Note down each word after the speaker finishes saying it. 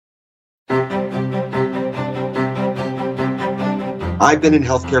I've been in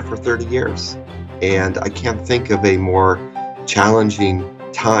healthcare for 30 years, and I can't think of a more challenging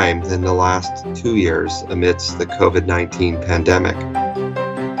time than the last 2 years amidst the COVID-19 pandemic.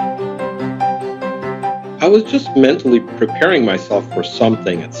 I was just mentally preparing myself for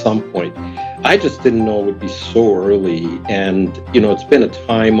something at some point. I just didn't know it would be so early. And, it's been a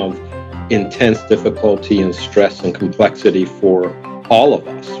time of intense difficulty and stress and complexity for all of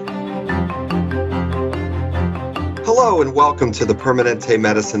us. Hello and welcome to the Permanente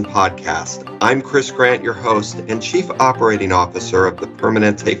Medicine Podcast. I'm Chris Grant, your host and Chief Operating Officer of the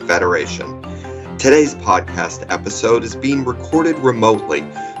Permanente Federation. Today's podcast episode is being recorded remotely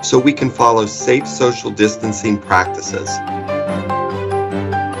so we can follow safe social distancing practices.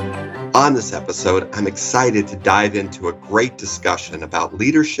 On this episode, I'm excited to dive into a great discussion about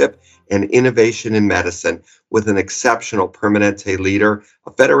leadership and innovation in medicine with an exceptional Permanente leader,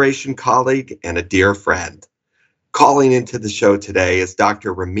 a Federation colleague, and a dear friend. Calling into the show today is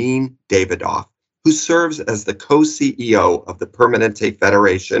Dr. Ramin Davidoff, who serves as the co-CEO of the Permanente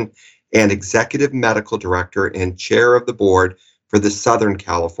Federation and Executive Medical Director and Chair of the Board for the Southern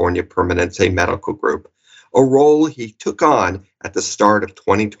California Permanente Medical Group, a role he took on at the start of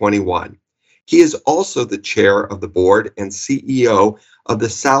 2021. He is also the Chair of the Board and CEO of the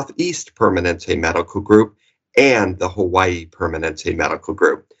Southeast Permanente Medical Group and the Hawaii Permanente Medical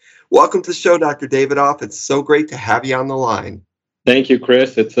Group. Welcome to the show, Dr. Davidoff. It's so great to have you on the line. Thank you,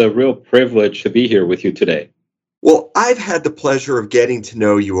 Chris. It's a real privilege to be here with you today. Well, I've had the pleasure of getting to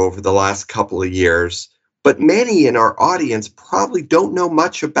know you over the last couple of years, but many in our audience probably don't know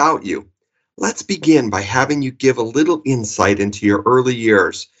much about you. Let's begin by having you give a little insight into your early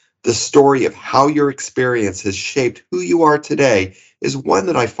years. The story of how your experience has shaped who you are today is one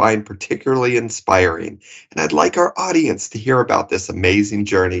that I find particularly inspiring, and I'd like our audience to hear about this amazing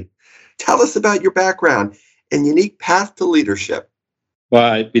journey. Tell us about your background and unique path to leadership.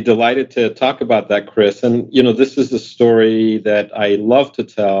 Well, I'd be delighted to talk about that, Chris. And, this is a story that I love to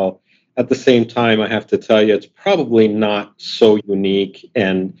tell. At the same time, I have to tell you, it's probably not so unique.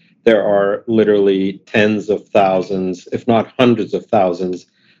 And there are literally tens of thousands, if not hundreds of thousands,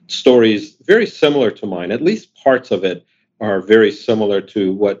 stories very similar to mine. At least parts of it are very similar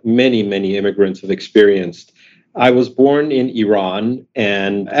to what many, many immigrants have experienced. I was born in Iran,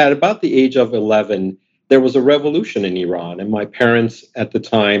 and at about the age of 11, there was a revolution in Iran, and my parents at the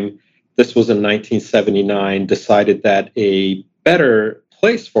time, this was in 1979, decided that a better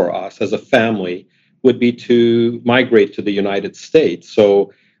place for us as a family would be to migrate to the United States.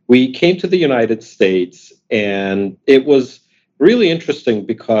 So we came to the United States, and it was really interesting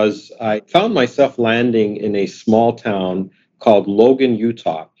because I found myself landing in a small town called Logan,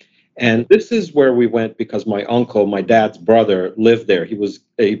 Utah. And this is where we went because my uncle, my dad's brother, lived there. He was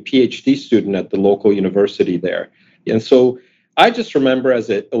a PhD student at the local university there. And so I just remember as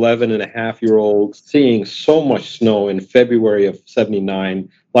an 11-and-a-half-year-old seeing so much snow in February of 79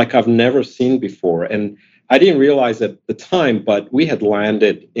 like I've never seen before. And I didn't realize at the time, but we had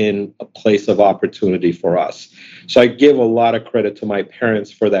landed in a place of opportunity for us. So I give a lot of credit to my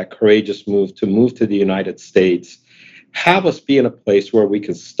parents for that courageous move to the United States, have us be in a place where we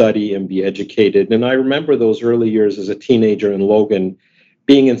can study and be educated. And I remember those early years as a teenager in Logan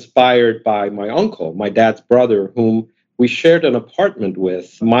being inspired by my uncle, my dad's brother, whom we shared an apartment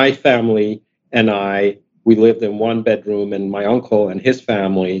with. My family and we lived in one bedroom, and my uncle and his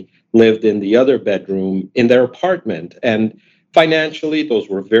family lived in the other bedroom in their apartment. And financially, those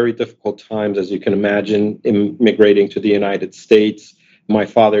were very difficult times, as you can imagine, immigrating to the United States. My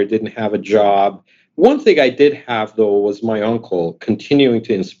father didn't have a job. One thing I did have, though, was my uncle continuing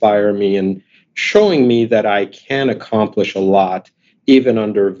to inspire me and showing me that I can accomplish a lot, even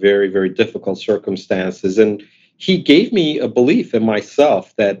under very, very difficult circumstances. And he gave me a belief in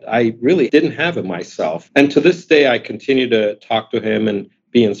myself that I really didn't have in myself. And to this day, I continue to talk to him and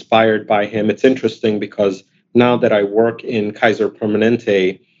be inspired by him. It's interesting because now that I work in Kaiser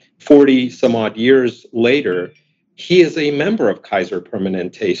Permanente, 40 some odd years later, he is a member of Kaiser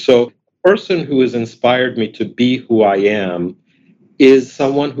Permanente. So person who has inspired me to be who I am is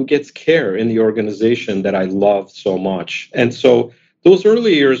someone who gets care in the organization that I love so much. And so those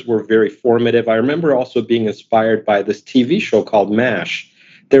early years were very formative. I remember also being inspired by this TV show called MASH.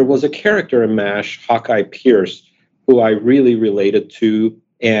 There was a character in MASH, Hawkeye Pierce, who I really related to.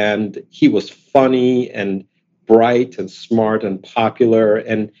 And he was funny and bright and smart and popular.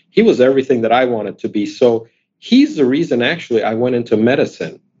 And he was everything that I wanted to be. So he's the reason, actually, I went into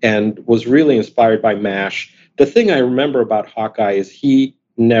medicine and was really inspired by MASH. The thing I remember about Hawkeye is he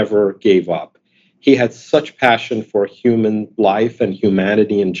never gave up. He had such passion for human life and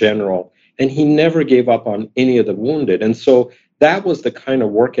humanity in general, and he never gave up on any of the wounded. And so that was the kind of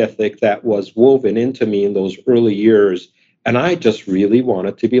work ethic that was woven into me in those early years. And I just really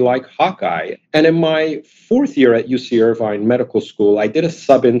wanted to be like Hawkeye. And in my fourth year at UC Irvine Medical School, I did a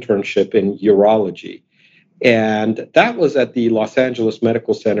sub internship in urology. And that was at the Los Angeles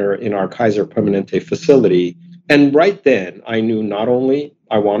Medical Center in our Kaiser Permanente facility. And right then, I knew not only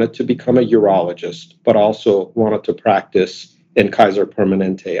I wanted to become a urologist, but also wanted to practice in Kaiser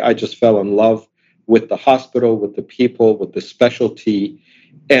Permanente. I just fell in love with the hospital, with the people, with the specialty.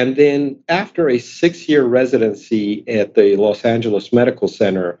 And then after a 6-year residency at the Los Angeles Medical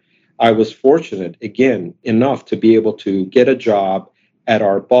Center, I was fortunate, again, enough to be able to get a job at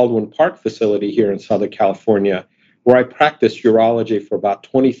our Baldwin Park facility here in Southern California, where I practiced urology for about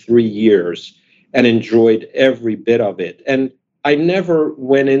 23 years and enjoyed every bit of it. And I never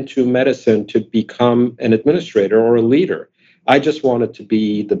went into medicine to become an administrator or a leader. I just wanted to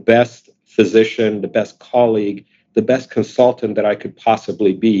be the best physician, the best colleague, the best consultant that I could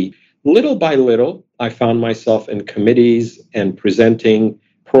possibly be. Little by little, I found myself in committees and presenting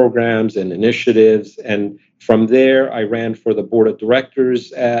programs and initiatives. And from there, I ran for the board of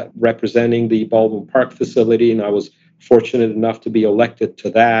directors representing the Baldwin Park facility, and I was fortunate enough to be elected to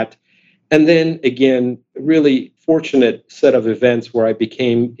that. And then again, really fortunate set of events where I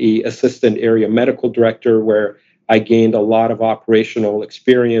became the assistant area medical director, where I gained a lot of operational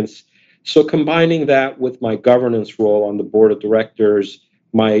experience. So combining that with my governance role on the board of directors,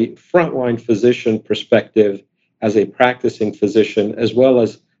 my frontline physician perspective as a practicing physician, as well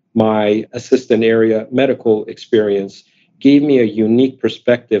as my assistant area medical experience, gave me a unique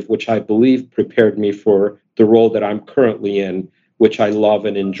perspective, which I believe prepared me for the role that I'm currently in, which I love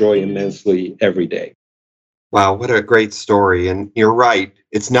and enjoy immensely every day. Wow, what a great story. And you're right,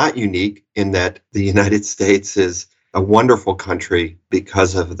 it's not unique in that the United States is a wonderful country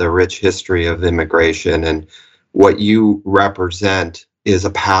because of the rich history of immigration. And what you represent is a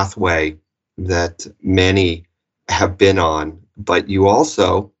pathway that many have been on, but you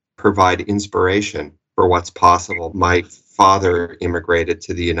also provide inspiration for what's possible. My father immigrated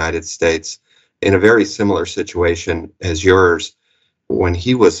to the United States in a very similar situation as yours when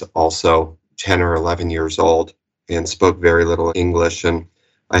he was also 10 or 11 years old and spoke very little English. And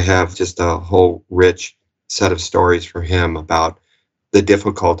I have just a whole rich set of stories for him about the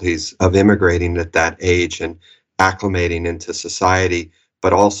difficulties of immigrating at that age and acclimating into society,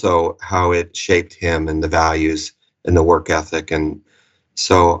 but also how it shaped him and the values and the work ethic. And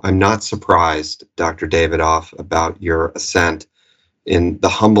so I'm not surprised, Dr. Davidoff, about your ascent in the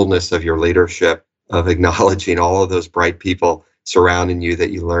humbleness of your leadership, of acknowledging all of those bright people surrounding you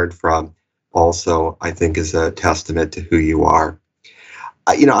that you learned from. Also, I think is a testament to who you are.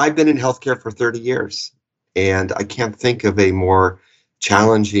 I've been in healthcare for 30 years, and I can't think of a more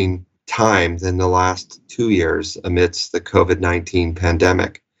challenging time than the last 2 years amidst the COVID-19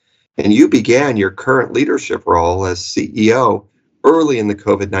 pandemic. And you began your current leadership role as CEO early in the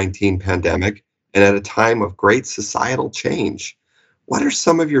COVID-19 pandemic and at a time of great societal change. What are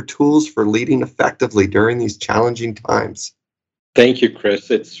some of your tools for leading effectively during these challenging times? Thank you,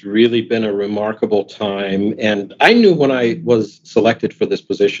 Chris. It's really been a remarkable time. And I knew when I was selected for this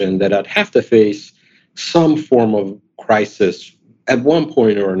position that I'd have to face some form of crisis at one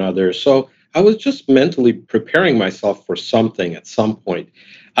point or another. So I was just mentally preparing myself for something at some point.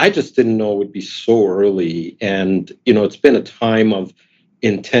 I just didn't know it would be so early. And, it's been a time of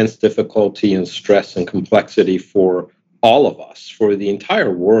intense difficulty and stress and complexity for all of us, for the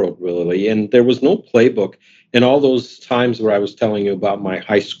entire world, really. And there was no playbook. In all those times where I was telling you about my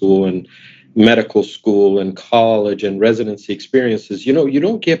high school and medical school and college and residency experiences, you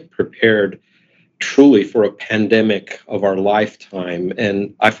don't get prepared truly for a pandemic of our lifetime.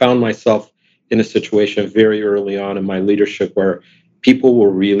 And I found myself in a situation very early on in my leadership where people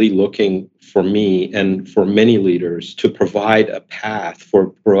were really looking for me and for many leaders to provide a path,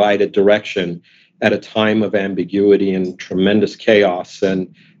 provide a direction at a time of ambiguity and tremendous chaos.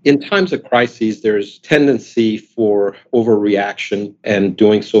 And in times of crises, there's tendency for overreaction and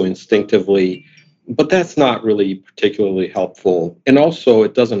doing so instinctively, but that's not really particularly helpful. And also,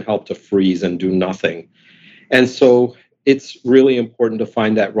 it doesn't help to freeze and do nothing. And so it's really important to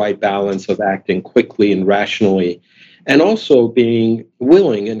find that right balance of acting quickly and rationally, and also being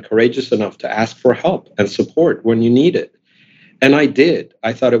willing and courageous enough to ask for help and support when you need it. And I did.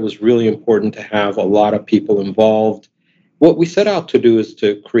 I thought it was really important to have a lot of people involved. What we set out to do is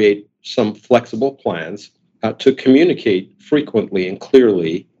to create some flexible plans, to communicate frequently and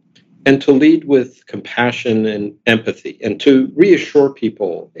clearly, and to lead with compassion and empathy, and to reassure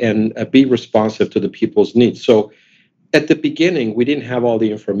people and be responsive to the people's needs. So at the beginning, we didn't have all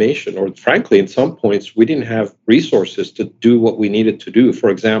the information, or frankly, in some points, we didn't have resources to do what we needed to do. For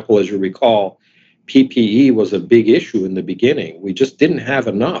example, as you recall, PPE was a big issue in the beginning. We just didn't have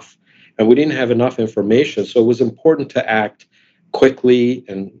enough, and we didn't have enough information. So it was important to act quickly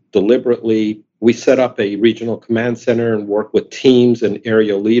and deliberately. We set up a regional command center and worked with teams and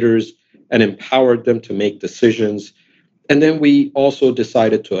area leaders and empowered them to make decisions. And then we also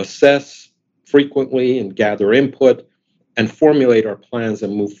decided to assess frequently and gather input and formulate our plans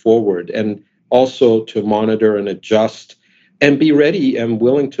and move forward, and also to monitor and adjust and be ready and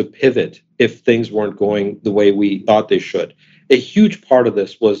willing to pivot if things weren't going the way we thought they should. A huge part of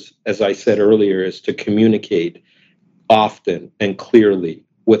this was, as I said earlier, is to communicate often and clearly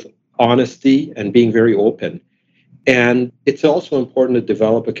with honesty and being very open. And it's also important to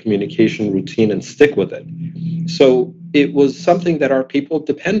develop a communication routine and stick with it. So it was something that our people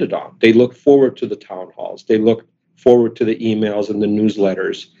depended on. They looked forward to the town halls. They looked forward to the emails and the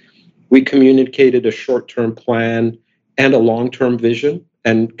newsletters. We communicated a short-term plan and a long-term vision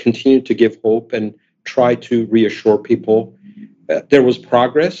and continued to give hope and try to reassure people that there was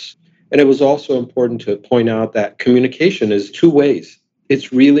progress. And it was also important to point out that communication is two ways.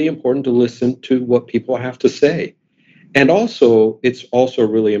 It's really important to listen to what people have to say. And also, it's also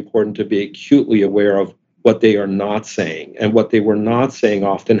really important to be acutely aware of what they are not saying. And what they were not saying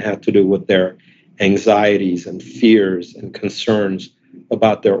often had to do with their anxieties and fears and concerns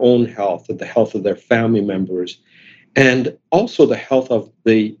about their own health and the health of their family members, and also the health of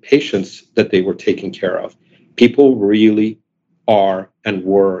the patients that they were taking care of. People really are and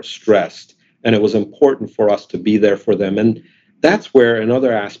were stressed, and it was important for us to be there for them. And that's where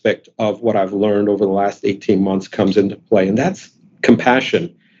another aspect of what I've learned over the last 18 months comes into play, and that's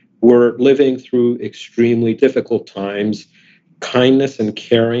compassion. We're living through extremely difficult times. Kindness and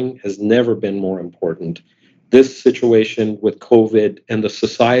caring has never been more important. This situation with COVID and the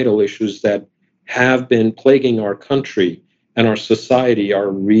societal issues that have been plaguing our country and our society are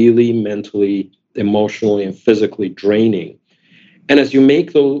really mentally, emotionally, and physically draining. And as you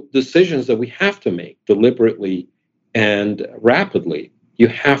make those decisions that we have to make deliberately and rapidly, you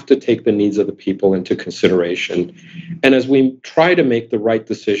have to take the needs of the people into consideration. And as we try to make the right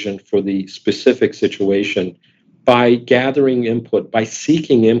decision for the specific situation, by gathering input, by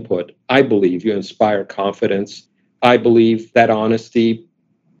seeking input, I believe you inspire confidence. I believe that honesty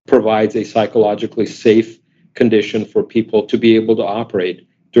provides a psychologically safe condition for people to be able to operate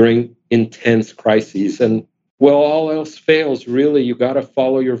during intense crises. And well, all else fails, really, you got to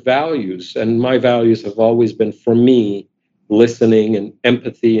follow your values. And my values have always been, for me, listening and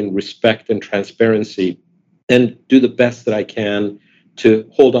empathy and respect and transparency, and do the best that I can to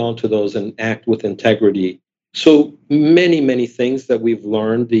hold on to those and act with integrity. So many, many things that we've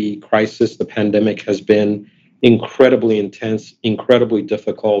learned. The crisis, the pandemic has been incredibly intense, incredibly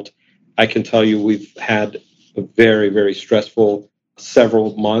difficult. I can tell you we've had a very, very stressful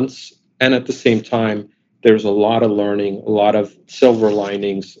several months. And at the same time, there's a lot of learning, a lot of silver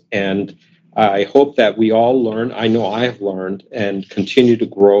linings. And I hope that we all learn. I know I have learned and continue to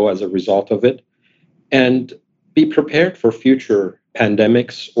grow as a result of it. And be prepared for future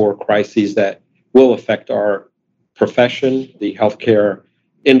pandemics or crises that will affect our profession, the healthcare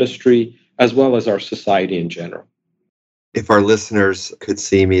industry, as well as our society in general. If our listeners could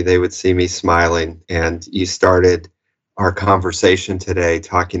see me, they would see me smiling. And you started our conversation today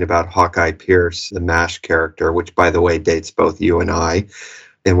talking about Hawkeye Pierce, the MASH character, which, by the way, dates both you and I,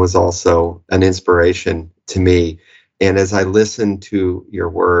 and was also an inspiration to me. And as I listened to your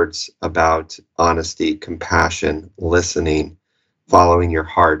words about honesty, compassion, listening, following your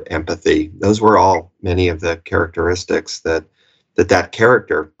heart, empathy, those were all many of the characteristics that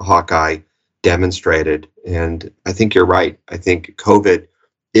character, Hawkeye, demonstrated. And I think you're right. I think COVID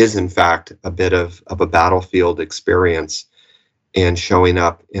is, in fact, a bit of a battlefield experience, and showing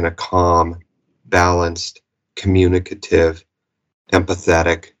up in a calm, balanced, communicative,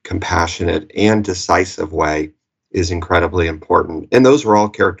 empathetic, compassionate, and decisive way is incredibly important. And those are all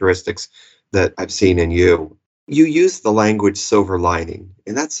characteristics that I've seen in you. You use the language silver lining,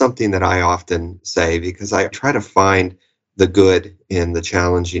 and that's something that I often say because I try to find the good in the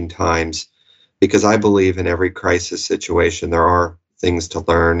challenging times, because I believe in every crisis situation there are things to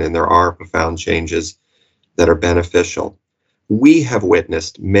learn and there are profound changes that are beneficial. We have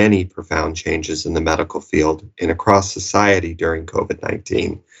witnessed many profound changes in the medical field and across society during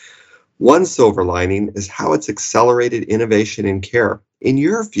COVID-19. One silver lining is how it's accelerated innovation in care. In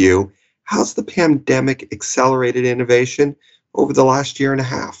your view, how's the pandemic accelerated innovation over the last year and a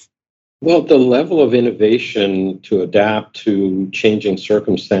half? Well, the level of innovation to adapt to changing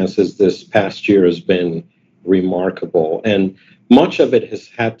circumstances this past year has been remarkable. And much of it has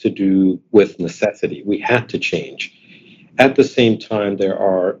had to do with necessity. We had to change. At the same time, there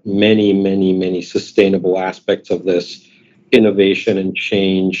are many, many, many sustainable aspects of this innovation and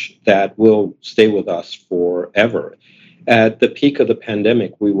change that will stay with us forever. At the peak of the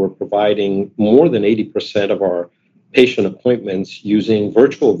pandemic, we were providing more than 80% of our patient appointments using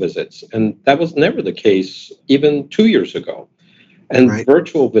virtual visits. And that was never the case even 2 years ago. And Right.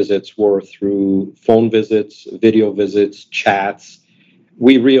 virtual visits were through phone visits, video visits, chats.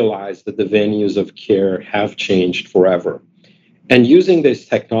 We realized that the venues of care have changed forever. And using these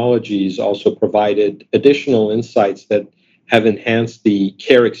technologies also provided additional insights that have enhanced the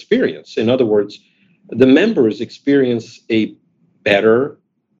care experience. In other words, the members experience a better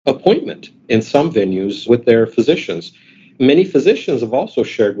appointment in some venues with their physicians. Many physicians have also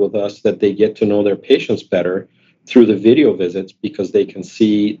shared with us that they get to know their patients better through the video visits because they can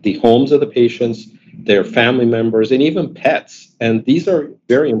see the homes of the patients, their family members, and even pets. And these are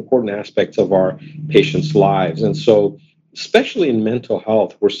very important aspects of our patients' lives. And so, especially in mental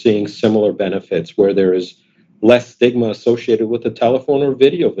health, we're seeing similar benefits where there is less stigma associated with a telephone or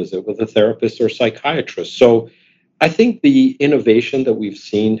video visit with a therapist or psychiatrist. So I think the innovation that we've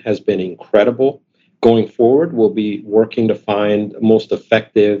seen has been incredible. Going forward, we'll be working to find the most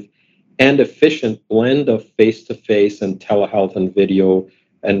effective and efficient blend of face-to-face and telehealth and video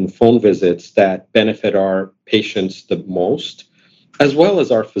and phone visits that benefit our patients the most, as well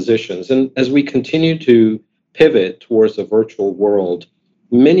as our physicians. And as we continue to pivot towards a virtual world,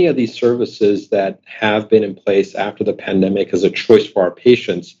 many of these services that have been in place after the pandemic as a choice for our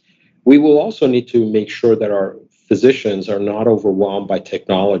patients, we will also need to make sure that our physicians are not overwhelmed by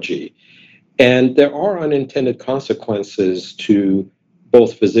technology. And there are unintended consequences to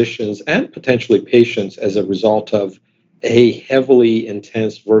both physicians and potentially patients as a result of a heavily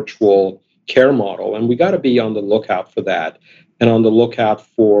intense virtual care model. And we got to be on the lookout for that and on the lookout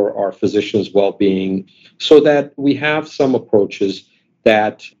for our physicians' well-being so that we have some approaches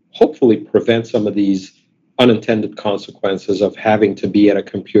that hopefully prevent some of these unintended consequences of having to be at a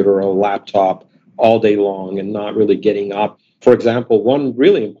computer or a laptop all day long and not really getting up. For example, one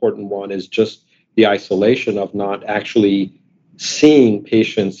really important one is just the isolation of not actually seeing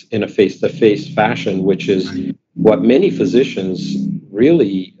patients in a face-to-face fashion, which is what many physicians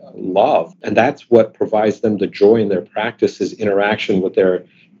really love. And that's what provides them the joy in their practice is interaction with their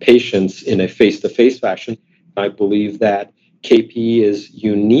patients in a face-to-face fashion. I believe that KP is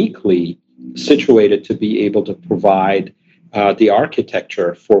uniquely situated to be able to provide the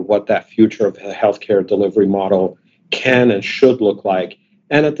architecture for what that future of a healthcare delivery model can and should look like.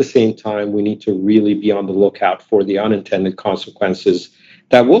 And at the same time, we need to really be on the lookout for the unintended consequences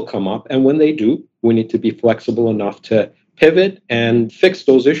that will come up. And when they do, we need to be flexible enough to pivot and fix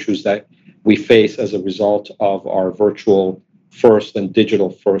those issues that we face as a result of our virtual first and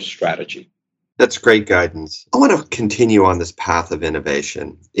digital first strategy. That's great guidance. I want to continue on this path of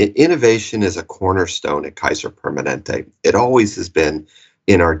innovation. Innovation is a cornerstone at Kaiser Permanente. It always has been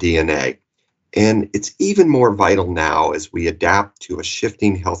in our DNA. And it's even more vital now as we adapt to a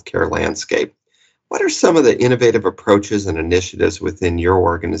shifting healthcare landscape. What are some of the innovative approaches and initiatives within your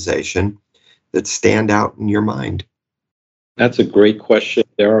organization that stand out in your mind? That's a great question.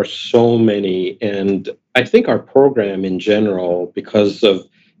 There are so many. And I think our program in general, because of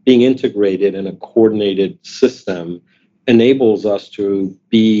being integrated in a coordinated system, enables us to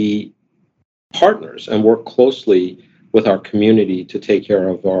be partners and work closely with our community to take care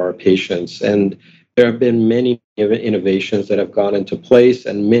of our patients. And there have been many innovations that have gone into place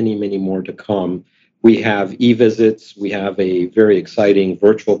and many, many more to come. We have e-visits, we have a very exciting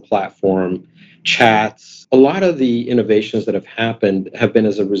virtual platform, chats. A lot of the innovations that have happened have been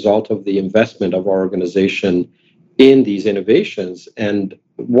as a result of the investment of our organization in these innovations. And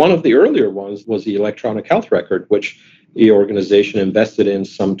one of the earlier ones was the electronic health record, which the organization invested in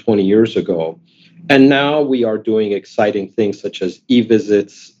some 20 years ago. And now we are doing exciting things such as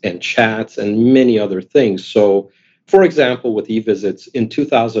e-visits and chats and many other things. So, for example, with e-visits in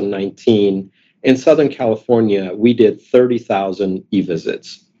 2019, in Southern California, we did 30,000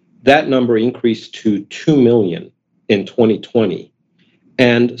 e-visits. That number increased to 2 million in 2020.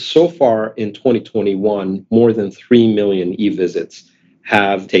 And so far in 2021, more than 3 million e-visits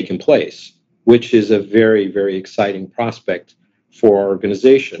have taken place, which is a very, very exciting prospect for our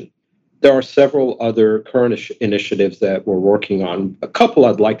organization. There are several other current initiatives that we're working on. A couple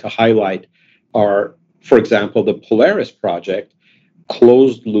I'd like to highlight are, for example, the Polaris project,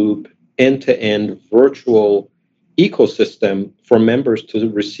 closed loop, end-to-end virtual ecosystem for members to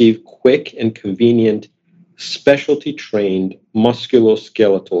receive quick and convenient specialty trained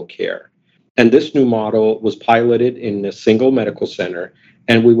musculoskeletal care. And this new model was piloted in a single medical center,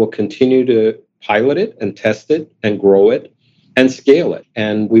 and we will continue to pilot it and test it and grow it and scale it.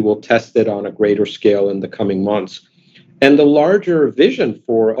 And we will test it on a greater scale in the coming months. And the larger vision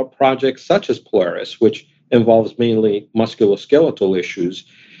for a project such as Polaris, which involves mainly musculoskeletal issues,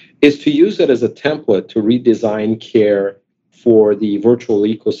 is to use it as a template to redesign care for the virtual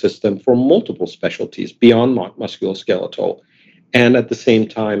ecosystem for multiple specialties beyond musculoskeletal, and at the same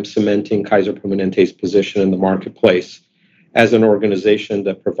time cementing Kaiser Permanente's position in the marketplace as an organization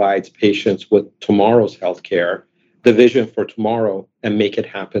that provides patients with tomorrow's healthcare, the vision for tomorrow, and make it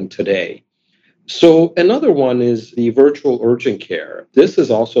happen today. So another one is the virtual urgent care. This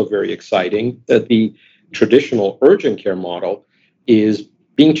is also very exciting, that the traditional urgent care model is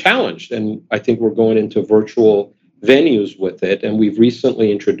being challenged. And I think we're going into virtual venues with it. And we've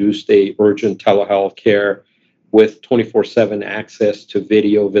recently introduced a urgent telehealth care with 24/7 access to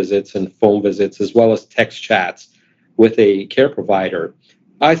video visits and phone visits, as well as text chats with a care provider.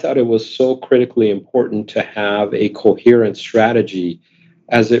 I thought it was so critically important to have a coherent strategy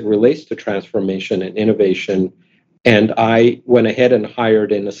as it relates to transformation and innovation. And I went ahead and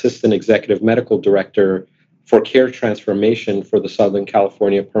hired an assistant executive medical director for care transformation for the Southern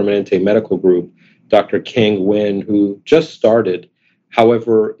California Permanente Medical Group, Dr. Kang Nguyen, who just started.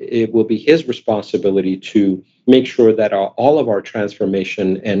 However, it will be his responsibility to make sure that all of our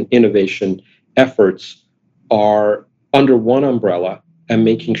transformation and innovation efforts are under one umbrella and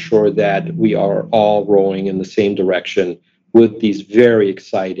making sure that we are all rowing in the same direction with these very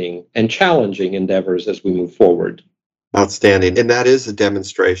exciting and challenging endeavors as we move forward. Outstanding. And that is a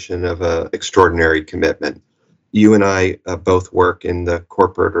demonstration of an extraordinary commitment. You and I both work in the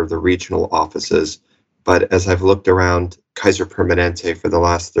corporate or the regional offices, but as I've looked around Kaiser Permanente for the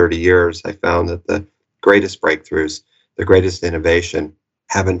last 30 years, I found that the greatest breakthroughs, the greatest innovation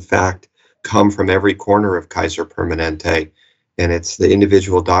have in fact come from every corner of Kaiser Permanente. And it's the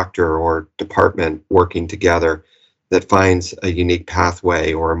individual doctor or department working together that finds a unique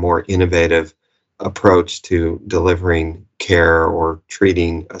pathway or a more innovative approach to delivering care or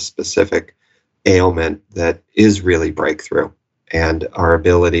treating a specific ailment that is really breakthrough. And our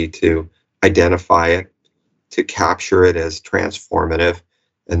ability to identify it, to capture it as transformative,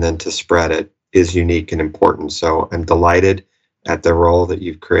 and then to spread it is unique and important. So I'm delighted at the role that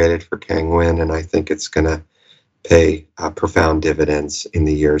you've created for Kang Nguyen, and I think it's going to pay profound dividends in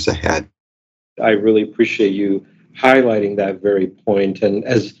the years ahead. I really appreciate you highlighting that very point. And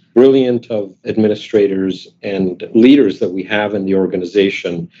as brilliant of administrators and leaders that we have in the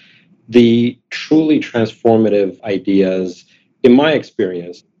organization, the truly transformative ideas, in my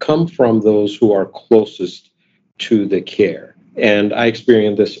experience, come from those who are closest to the care. And I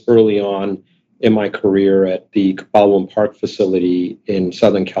experienced this early on in my career at the Baldwin Park facility in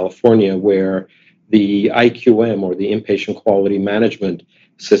Southern California, where the IQM, or the Inpatient Quality Management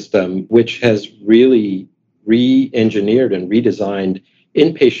System, which has really re-engineered and redesigned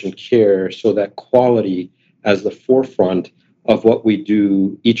inpatient care so that quality as the forefront of what we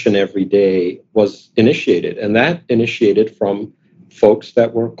do each and every day, was initiated. And that initiated from folks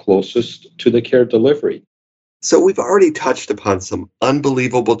that were closest to the care delivery. So we've already touched upon some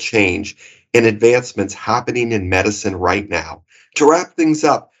unbelievable change and advancements happening in medicine right now. To wrap things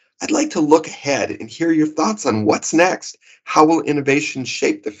up, I'd like to look ahead and hear your thoughts on what's next. How will innovation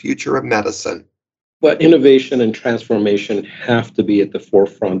shape the future of medicine? But innovation and transformation have to be at the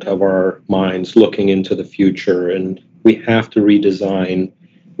forefront of our minds looking into the future. And we have to redesign,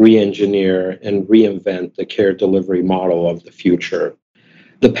 re-engineer, and reinvent the care delivery model of the future.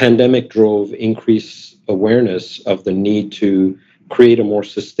 The pandemic drove increased awareness of the need to create a more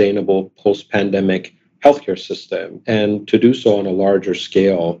sustainable post-pandemic healthcare system, and to do so on a larger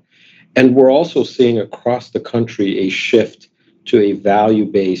scale. And we're also seeing across the country a shift to a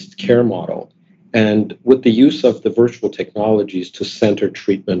value-based care model, and with the use of the virtual technologies to center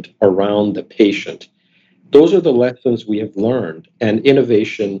treatment around the patient. Those are the lessons we have learned, and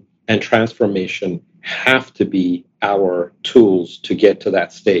innovation and transformation have to be our tools to get to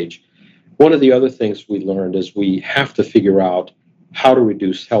that stage. One of the other things we learned is we have to figure out how to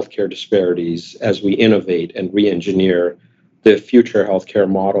reduce healthcare disparities as we innovate and re-engineer the future healthcare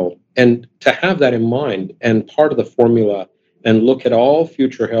model. And to have that in mind, and part of the formula, and look at all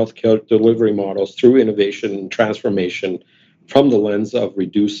future healthcare delivery models through innovation and transformation from the lens of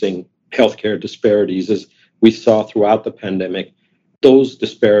reducing healthcare disparities, as we saw throughout the pandemic. Those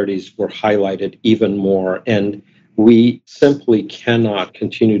disparities were highlighted even more, and we simply cannot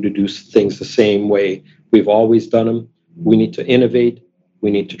continue to do things the same way we've always done them. We need to innovate,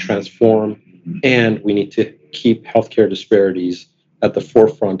 we need to transform, and we need to keep healthcare disparities at the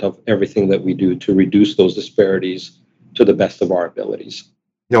forefront of everything that we do to reduce those disparities to the best of our abilities.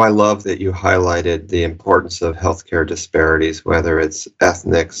 I love that you highlighted the importance of healthcare disparities, whether it's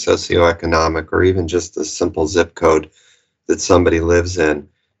ethnic, socioeconomic, or even just the simple zip code that somebody lives in.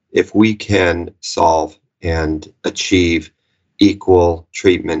 If we can solve and achieve equal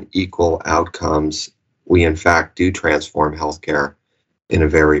treatment, equal outcomes, we in fact do transform healthcare in a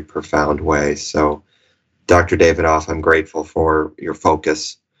very profound way. So, Dr. Davidoff, I'm grateful for your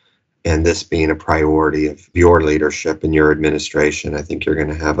focus and this being a priority of your leadership and your administration. I think you're going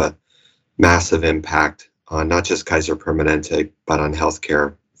to have a massive impact on not just Kaiser Permanente, but on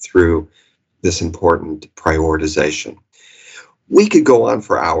healthcare through this important prioritization. We could go on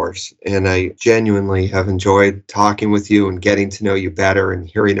for hours, and I genuinely have enjoyed talking with you and getting to know you better and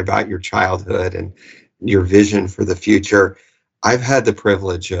hearing about your childhood and your vision for the future. I've had the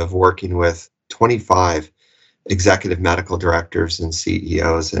privilege of working with 25 executive medical directors and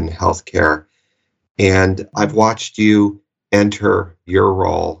CEOs in healthcare, and I've watched you enter your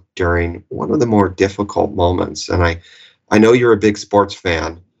role during one of the more difficult moments. And I know you're a big sports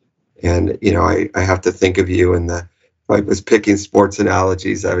fan, and I have to think of you in the, if I was picking sports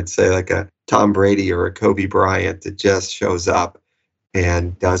analogies, I would say like a Tom Brady or a Kobe Bryant that just shows up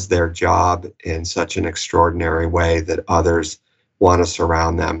and does their job in such an extraordinary way that others want to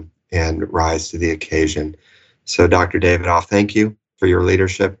surround them and rise to the occasion. So, Dr. Davidoff, thank you for your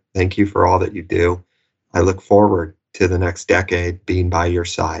leadership. Thank you for all that you do. I look forward to the next decade being by your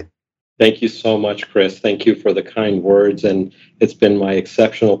side. Thank you so much, Chris. Thank you for the kind words. And it's been my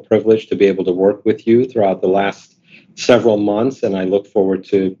exceptional privilege to be able to work with you throughout the last several months. And I look forward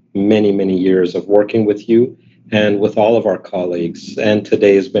to many, many years of working with you and with all of our colleagues. And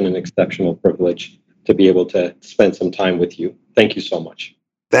today has been an exceptional privilege to be able to spend some time with you. Thank you so much.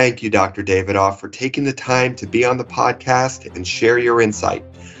 Thank you, Dr. Davidoff, for taking the time to be on the podcast and share your insight.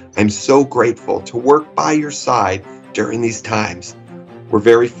 I'm so grateful to work by your side during these times. We're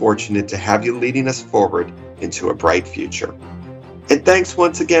very fortunate to have you leading us forward into a bright future. And thanks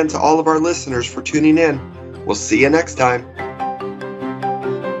once again to all of our listeners for tuning in. We'll see you next time.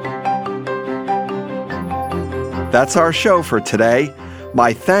 That's our show for today.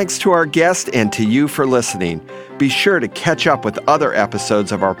 My thanks to our guest and to you for listening. Be sure to catch up with other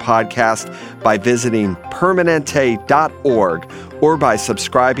episodes of our podcast by visiting permanente.org or by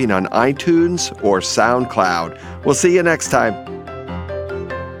subscribing on iTunes or SoundCloud. We'll see you next time.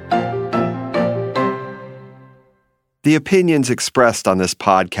 The opinions expressed on this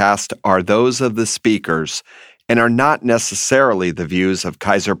podcast are those of the speakers and are not necessarily the views of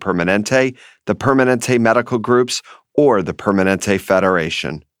Kaiser Permanente, the Permanente Medical Groups, or the Permanente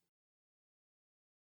Federation.